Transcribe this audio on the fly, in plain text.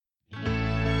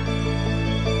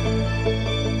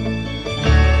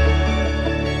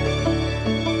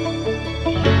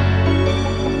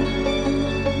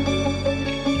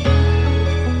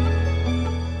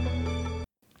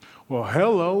Well,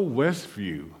 hello,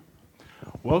 Westview.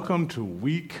 Welcome to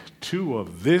week 2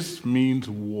 of This Means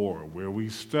War, where we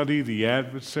study the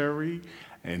adversary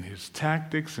and his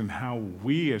tactics and how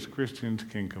we as Christians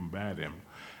can combat him.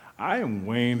 I am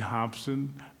Wayne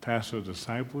Hobson, pastor of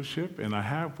discipleship, and I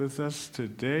have with us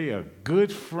today a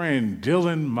good friend,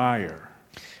 Dylan Meyer.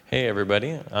 Hey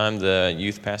everybody, I'm the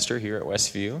youth pastor here at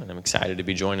Westview, and I'm excited to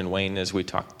be joining Wayne as we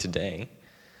talk today.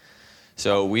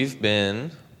 So we've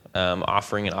been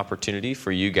offering an opportunity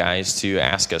for you guys to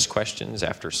ask us questions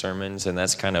after sermons, and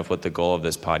that's kind of what the goal of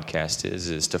this podcast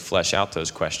is to flesh out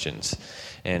those questions.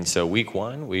 And so week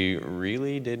 1, we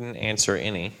really didn't answer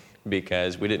any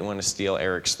because we didn't want to steal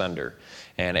Eric's thunder.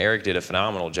 And Eric did a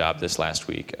phenomenal job this last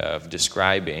week of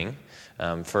describing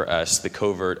for us the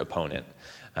covert opponent.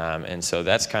 And so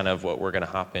that's kind of what we're going to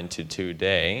hop into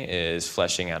today, is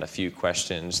fleshing out a few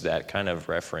questions that kind of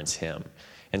reference him.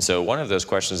 And so one of those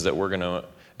questions that we're going to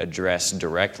address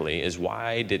directly is,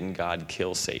 why didn't God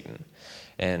kill Satan?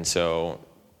 And so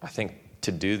I think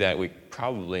to do that, we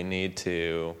probably need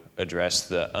to address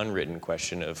the unwritten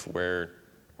question of where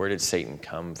did Satan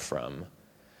come from?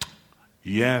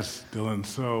 Yes, Dylan.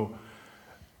 So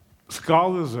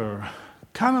scholars are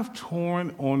kind of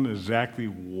torn on exactly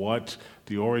what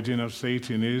the origin of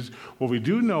Satan is. What we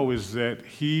do know is that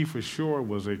he for sure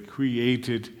was a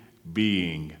created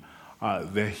being,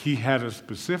 that he had a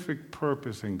specific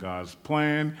purpose in God's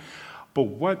plan. But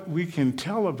what we can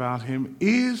tell about him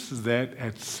is that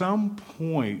at some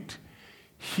point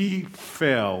he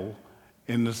fell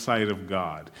in the sight of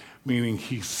God, meaning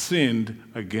he sinned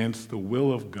against the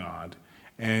will of God,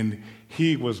 and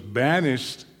he was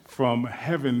banished from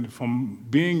heaven, from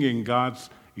being in God's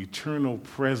eternal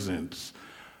presence.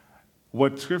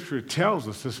 What Scripture tells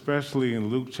us, especially in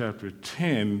Luke chapter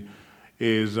 10,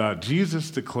 is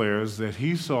Jesus declares that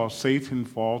he saw Satan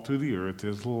fall to the earth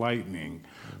as lightning.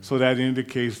 So that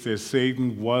indicates that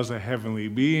Satan was a heavenly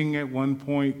being at one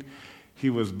point. He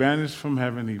was banished from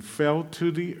heaven, he fell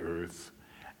to the earth,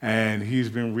 and he's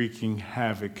been wreaking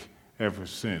havoc ever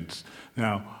since.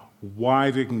 Now, why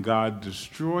didn't God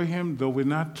destroy him? Though we're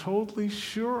not totally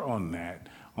sure on that,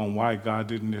 on why God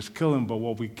didn't just kill him. But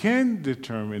what we can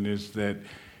determine is that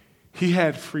he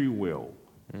had free will.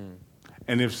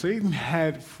 And if Satan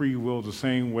had free will the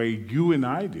same way you and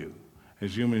I do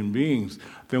as human beings,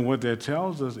 then what that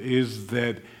tells us is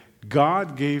that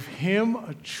God gave him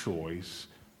a choice,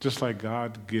 just like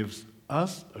God gives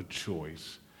us a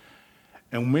choice.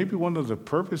 And maybe one of the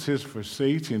purposes for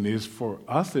Satan is for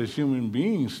us as human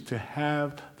beings to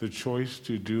have the choice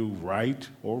to do right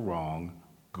or wrong,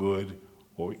 good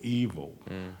or evil.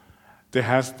 There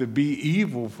has to be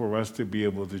evil for us to be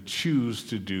able to choose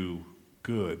to do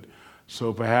good.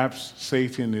 So perhaps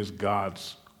Satan is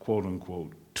God's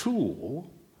quote-unquote tool,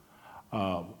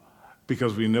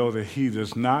 because we know that he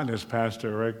does not, as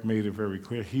Pastor Eric made it very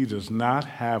clear, he does not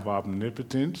have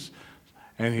omnipotence,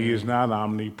 and he is not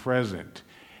omnipresent.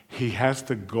 He has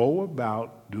to go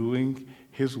about doing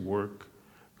his work,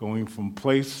 going from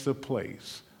place to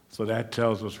place. So that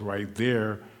tells us right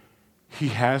there, he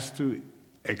has to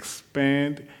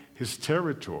expand his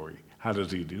territory. How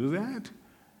does he do that?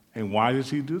 And why does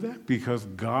he do that? Because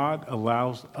God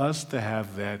allows us to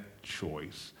have that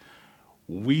choice.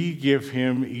 We give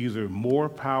him either more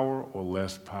power or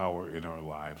less power in our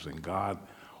lives, and God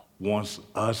wants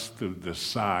us to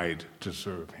decide to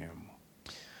serve him.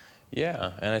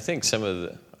 Yeah, and I think some of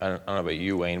the, I don't know about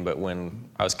you, Wayne, but when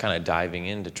I was kind of diving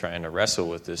into trying to wrestle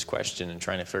with this question and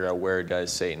trying to figure out where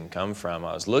does Satan come from,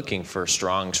 I was looking for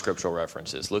strong scriptural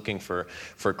references, looking for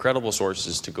credible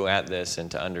sources to go at this and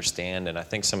to understand. And I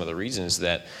think some of the reasons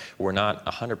that we're not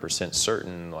 100%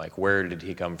 certain, like where did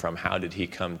he come from, how did he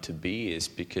come to be, is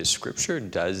because Scripture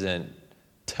doesn't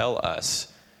tell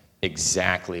us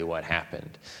exactly what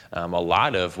happened. A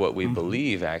lot of what we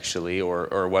believe actually,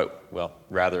 or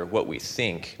what we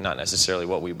think, not necessarily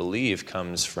what we believe,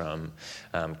 comes from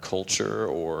culture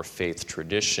or faith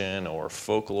tradition or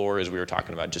folklore, as we were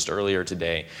talking about just earlier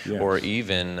today, yes. Or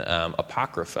even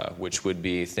apocrypha, which would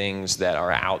be things that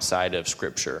are outside of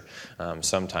Scripture,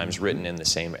 sometimes written in the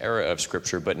same era of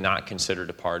Scripture, but not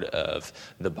considered a part of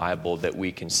the Bible that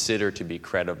we consider to be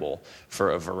credible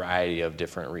for a variety of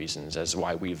different reasons, as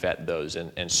why we vet those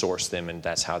and source them, and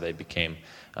that's how they became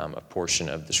a portion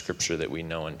of the Scripture that we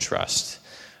know and trust.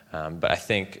 But I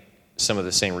think some of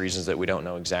the same reasons that we don't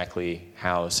know exactly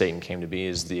how Satan came to be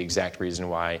is the exact reason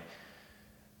why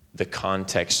the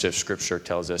context of Scripture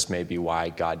tells us maybe why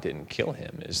God didn't kill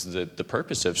him, is that the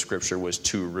purpose of Scripture was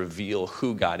to reveal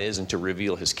who God is and to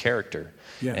reveal his character.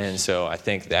 Yes. And so I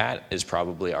think that is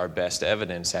probably our best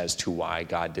evidence as to why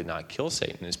God did not kill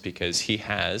Satan, is because he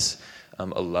has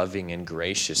a loving and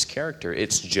gracious character.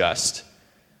 It's just,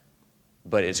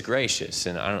 but it's gracious.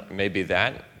 And maybe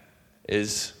that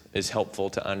is helpful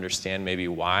to understand maybe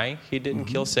why he didn't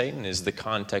kill Satan, is the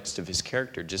context of his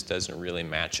character just doesn't really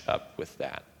match up with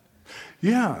that.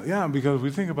 Yeah, because we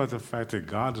think about the fact that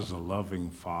God is a loving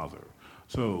father.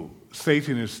 So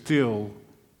Satan is still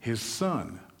his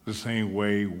son, the same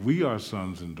way we are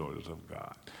sons and daughters of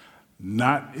God.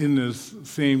 Not in the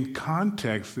same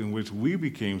context in which we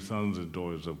became sons and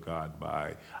daughters of God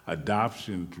by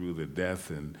adoption through the death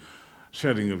and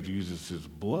shedding of Jesus'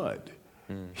 blood.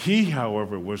 He,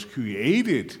 however, was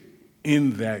created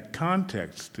in that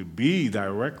context to be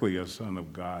directly a son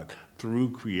of God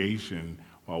through creation,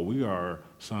 while we are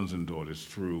sons and daughters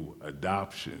through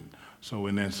adoption. So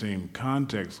in that same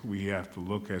context, we have to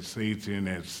look at Satan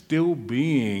as still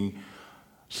being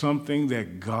something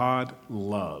that God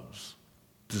loves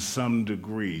to some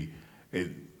degree.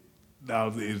 Now,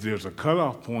 there's a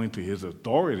cutoff point to his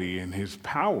authority and his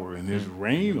power and his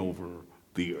reign over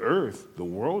the earth, the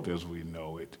world as we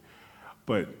know it.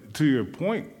 But to your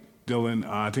point, Dylan,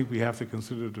 I think we have to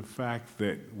consider the fact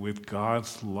that with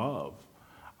God's love,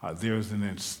 there's an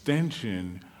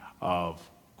extension of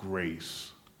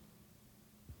grace.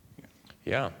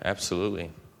 Yeah,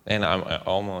 absolutely. And I'm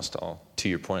almost to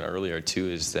your point earlier too,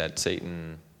 is that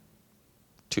Satan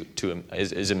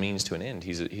is a means to an end.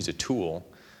 He's a tool.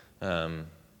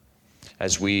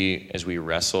 As we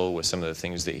wrestle with some of the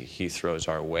things that he throws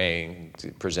our way,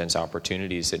 it presents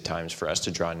opportunities at times for us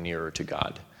to draw nearer to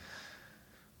God.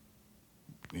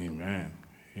 Amen.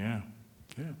 Yeah.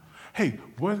 Hey,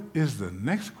 what is the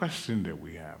next question that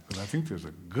we have? Because I think there's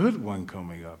a good one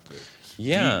coming up.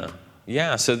 Yeah.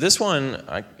 So this one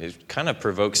it kind of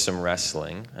provokes some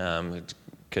wrestling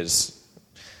because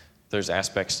there's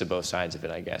aspects to both sides of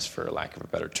it, I guess, for lack of a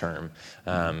better term,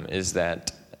 is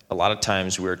that a lot of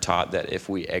times we're taught that if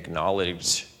we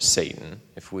acknowledge Satan,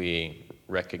 if we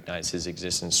recognize his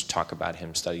existence, talk about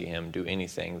him, study him, do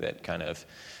anything that kind of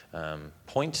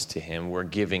points to him, we're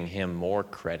giving him more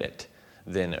credit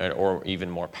than, or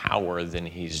even more power than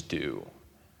he's due.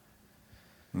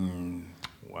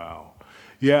 Wow.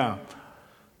 Yeah.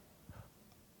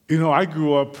 I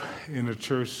grew up in a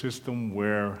church system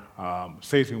where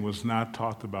Satan was not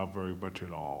talked about very much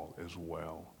at all as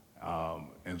well.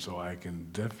 And so I can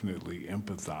definitely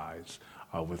empathize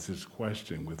with this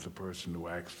question, with the person who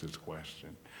asked this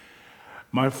question.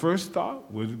 My first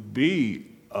thought would be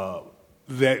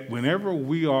that whenever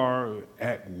we are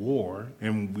at war,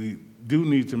 and we do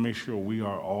need to make sure we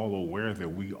are all aware that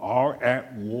we are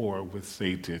at war with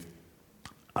Satan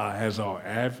as our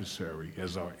adversary,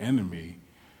 as our enemy,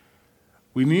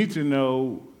 we need to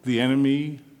know the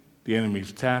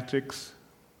enemy's tactics,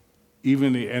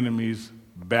 even the enemy's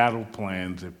battle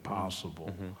plans if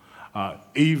possible.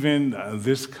 Even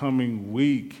this coming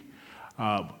week,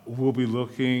 we'll be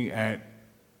looking at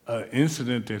an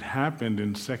incident that happened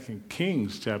in 2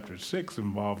 Kings chapter 6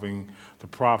 involving the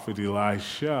prophet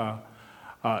Elisha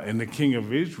and the king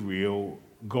of Israel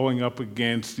going up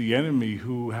against the enemy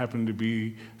who happened to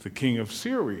be the king of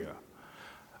Syria.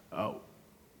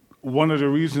 One of the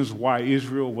reasons why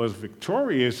Israel was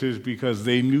victorious is because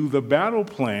they knew the battle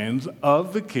plans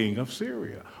of the king of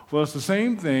Syria. Well, it's the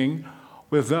same thing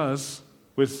with us,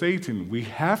 with Satan. We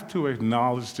have to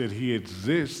acknowledge that he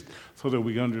exists so that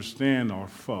we understand our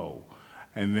foe.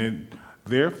 And then,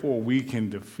 therefore, we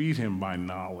can defeat him by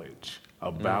knowledge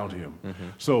about him.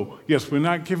 So, yes, we're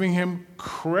not giving him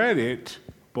credit,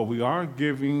 but we are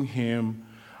giving him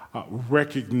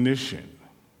recognition.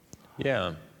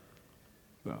 Yeah.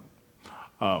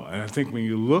 And I think when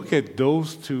you look at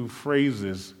those two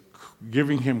phrases,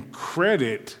 giving him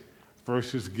credit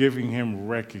versus giving him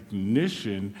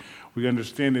recognition, we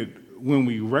understand that when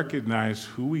we recognize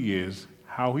who he is,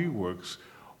 how he works,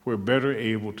 we're better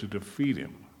able to defeat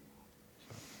him.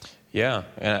 Yeah,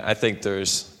 and I think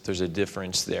there's a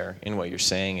difference there in what you're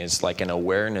saying is like an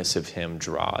awareness of him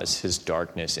draws his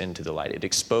darkness into the light. It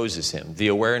exposes him. The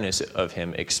awareness of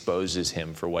him exposes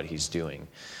him for what he's doing.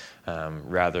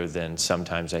 Rather than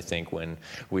sometimes I think when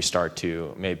we start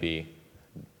to maybe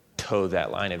toe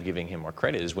that line of giving him more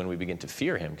credit is when we begin to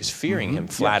fear him, because fearing him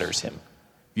flatters him.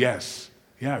 Yes.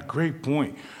 Yeah, great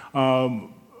point.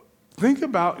 Think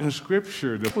about in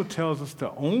Scripture, the Bible tells us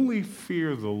to only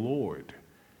fear the Lord.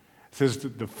 It says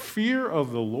that the fear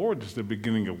of the Lord is the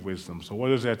beginning of wisdom. So what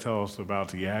does that tell us about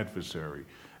the adversary?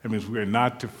 It means we are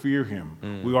not to fear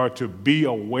him. We are to be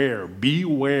aware.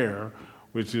 Beware,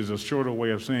 which is a shorter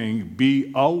way of saying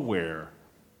be aware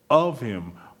of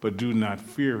him, but do not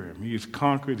fear him. He is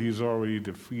conquered. He's already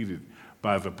defeated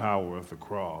by the power of the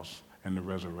cross and the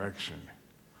resurrection.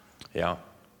 Yeah.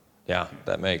 Yeah,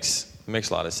 that makes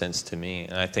a lot of sense to me.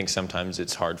 And I think sometimes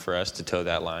it's hard for us to toe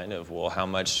that line of, well, how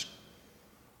much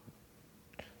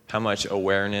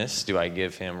awareness do I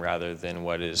give him rather than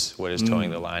what is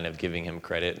towing the line of giving him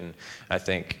credit. And I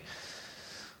think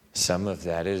some of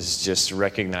that is just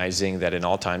recognizing that in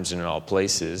all times and in all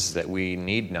places that we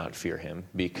need not fear him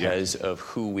because of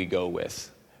who we go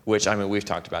with. Which, I mean, we've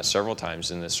talked about several times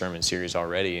in this sermon series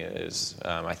already, is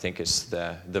I think it's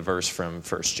the verse from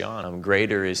 1 John.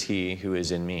 Greater is he who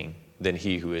is in me than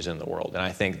he who is in the world. And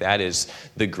I think that is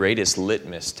the greatest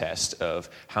litmus test of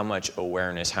how much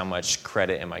awareness, how much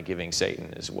credit am I giving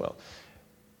Satan as well.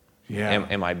 Yeah.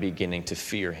 Am I beginning to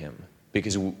fear him?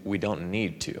 Because we don't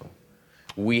need to.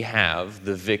 We have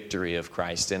the victory of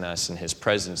Christ in us, and his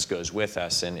presence goes with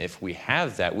us. And if we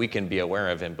have that, we can be aware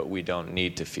of him, but we don't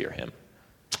need to fear him.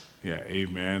 Yeah,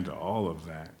 amen to all of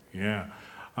that. Yeah.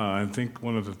 I think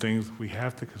one of the things we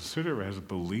have to consider as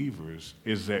believers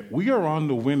is that we are on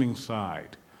the winning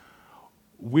side.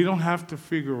 We don't have to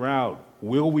figure out,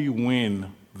 will we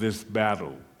win this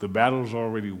battle? The battle's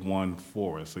already won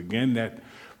for us. Again, that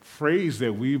phrase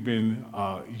that we've been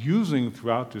using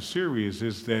throughout the series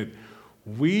is that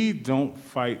we don't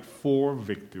fight for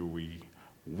victory,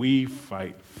 we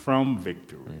fight from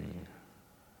victory.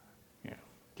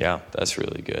 Yeah, that's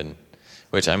really good.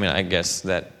 Which, I mean, I guess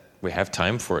that we have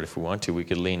time for it if we want to. We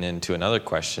could lean into another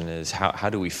question is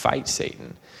how do we fight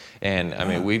Satan? And I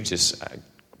mean,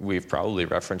 we've probably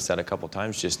referenced that a couple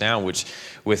times just now, which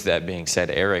with that being said,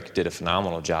 Eric did a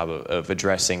phenomenal job of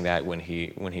addressing that when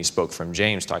he spoke from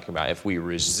James, talking about if we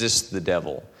resist the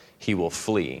devil, he will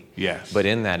flee. Yes. But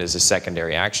in that is a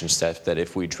secondary action step that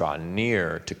if we draw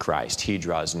near to Christ, he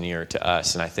draws near to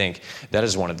us. And I think that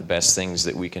is one of the best things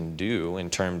that we can do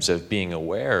in terms of being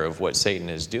aware of what Satan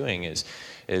is doing is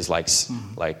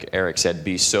like Eric said,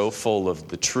 be so full of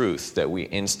the truth that we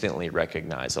instantly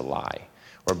recognize a lie.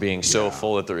 Or being so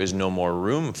full that there is no more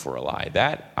room for a lie.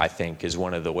 That, I think, is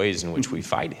one of the ways in which we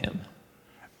fight him.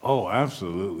 Oh,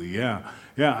 absolutely, yeah.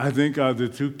 Yeah, I think the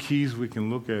two keys we can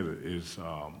look at is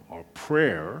our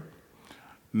prayer,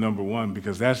 number one,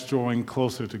 because that's drawing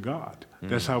closer to God.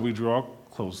 That's how we draw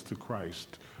close to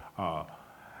Christ.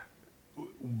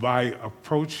 By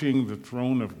approaching the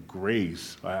throne of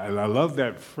grace. I love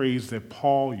that phrase that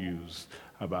Paul used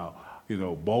about,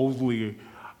 boldly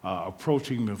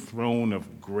approaching the throne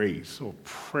of grace or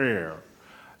prayer.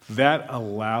 That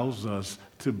allows us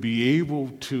to be able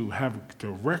to have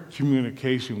direct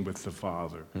communication with the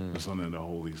Father, the Son, and the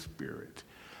Holy Spirit.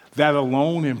 That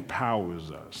alone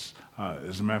empowers us.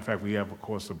 As a matter of fact, we have, of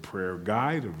course, a prayer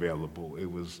guide available.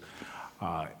 It was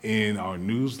in our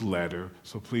newsletter,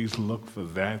 so please look for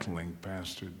that link.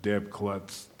 Pastor Deb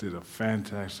Klutz did a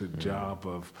fantastic job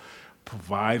of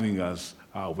providing us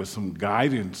with some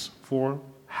guidance for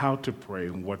how to pray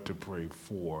and what to pray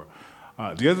for.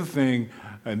 The other thing,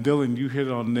 and Dylan, you hit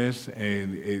on this,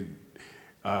 and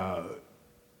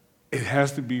it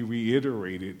has to be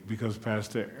reiterated because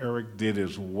Pastor Eric did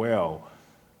as well.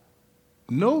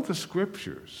 Know the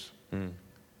Scriptures.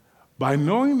 By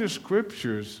knowing the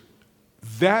Scriptures,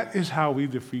 that is how we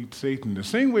defeat Satan. The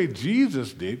same way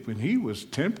Jesus did when he was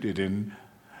tempted in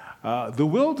the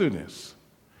wilderness.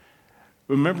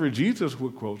 Remember, Jesus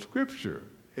would quote Scripture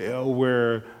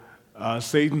where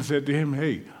Satan said to him,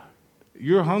 hey,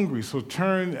 you're hungry, so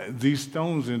turn these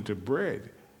stones into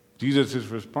bread. Jesus'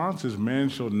 response is, man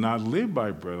shall not live by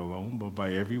bread alone, but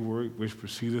by every word which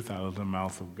proceedeth out of the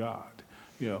mouth of God.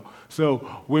 So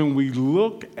when we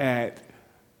look at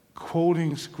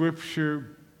quoting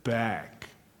Scripture back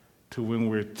to when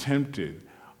we're tempted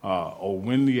or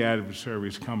when the adversary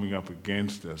is coming up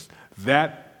against us,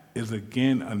 that is,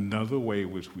 again, another way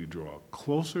in which we draw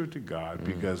closer to God,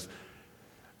 because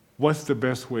what's the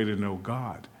best way to know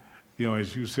God?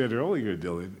 As you said earlier,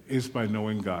 Dylan, is by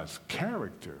knowing God's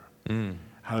character.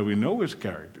 How do we know his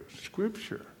character?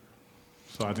 Scripture.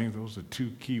 So I think those are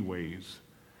two key ways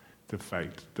to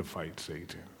fight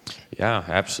Satan. Yeah,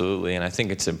 absolutely. And I think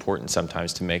it's important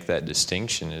sometimes to make that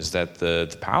distinction, is that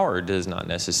the power does not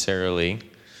necessarily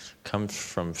come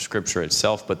from Scripture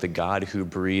itself, but the God who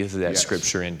breathed that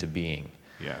Scripture into being.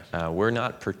 Yes. We're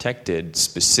not protected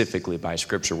specifically by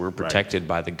Scripture. We're protected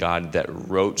by the God that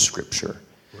wrote Scripture.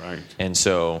 Right. And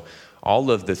so all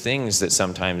of the things that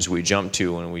sometimes we jump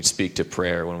to when we speak to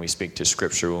prayer, when we speak to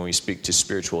Scripture, when we speak to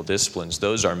spiritual disciplines,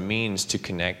 those are means to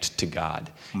connect to God.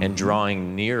 And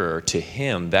drawing nearer to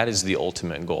him, that is the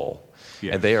ultimate goal.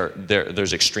 Yes. And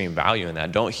there's extreme value in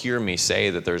that. Don't hear me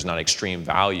say that there's not extreme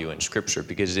value in Scripture,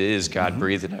 because it is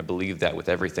God-breathed, and I believe that with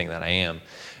everything that I am.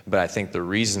 But I think the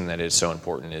reason that it's so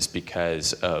important is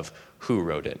because of who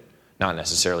wrote it. not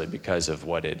necessarily because of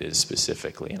what it is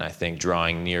specifically. And I think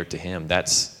drawing near to him,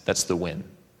 that's the win.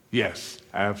 Yes,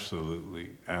 absolutely,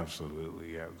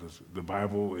 absolutely. Yeah, because the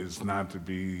Bible is not to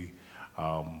be,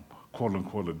 quote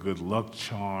unquote, a good luck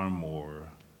charm or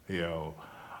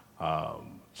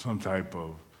some type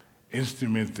of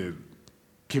instrument that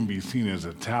can be seen as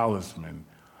a talisman.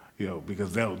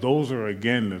 Because those are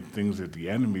again the things that the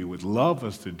enemy would love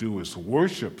us to do is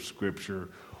worship Scripture,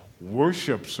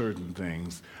 worship certain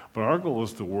things. But our goal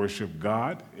is to worship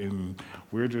God, and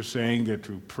we're just saying that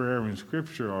through prayer and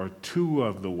Scripture are two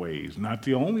of the ways, not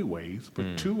the only ways,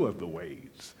 but two of the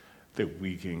ways that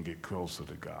we can get closer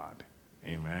to God.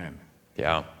 Amen.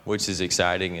 Yeah, which is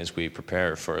exciting as we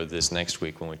prepare for this next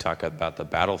week when we talk about the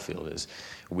battlefield, is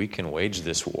we can wage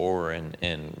this war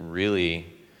in really,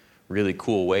 really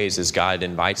cool ways as God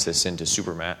invites us into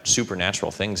supernatural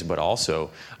things, but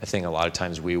also I think a lot of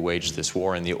times we wage this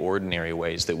war in the ordinary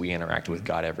ways that we interact with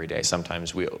God every day.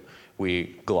 Sometimes we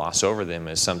gloss over them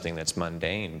as something that's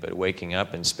mundane, but waking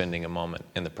up and spending a moment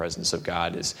in the presence of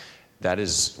God that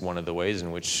is one of the ways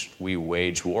in which we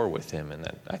wage war with him, and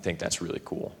I think that's really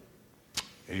cool.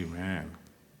 Amen.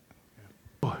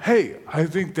 Well, hey, I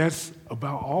think that's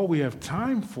about all we have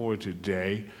time for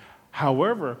today.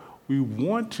 However, we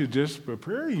want to just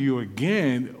prepare you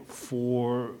again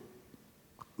for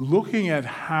looking at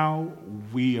how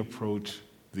we approach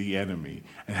the enemy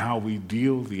and how we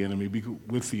deal with the enemy,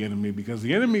 because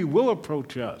the enemy will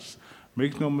approach us.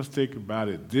 Make no mistake about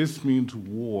it. This means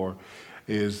war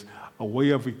is a way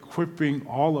of equipping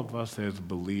all of us as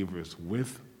believers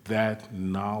with that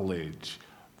knowledge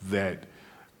that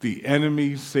the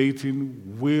enemy,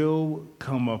 Satan, will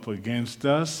come up against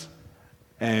us,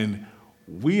 and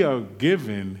we are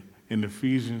given in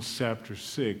Ephesians chapter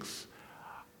 6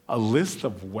 a list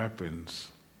of weapons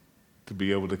to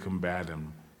be able to combat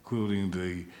him, including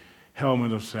the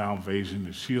helmet of salvation,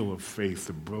 the shield of faith,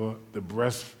 the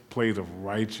breastplate of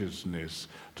righteousness,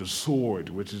 the sword,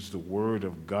 which is the word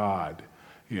of God.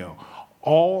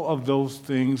 All of those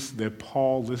things that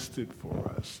Paul listed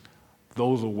for us,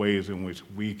 those are ways in which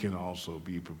we can also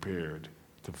be prepared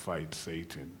to fight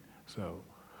Satan. So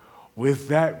with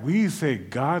that, we say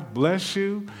God bless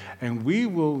you, and we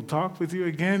will talk with you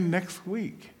again next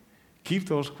week. Keep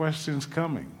those questions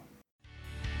coming.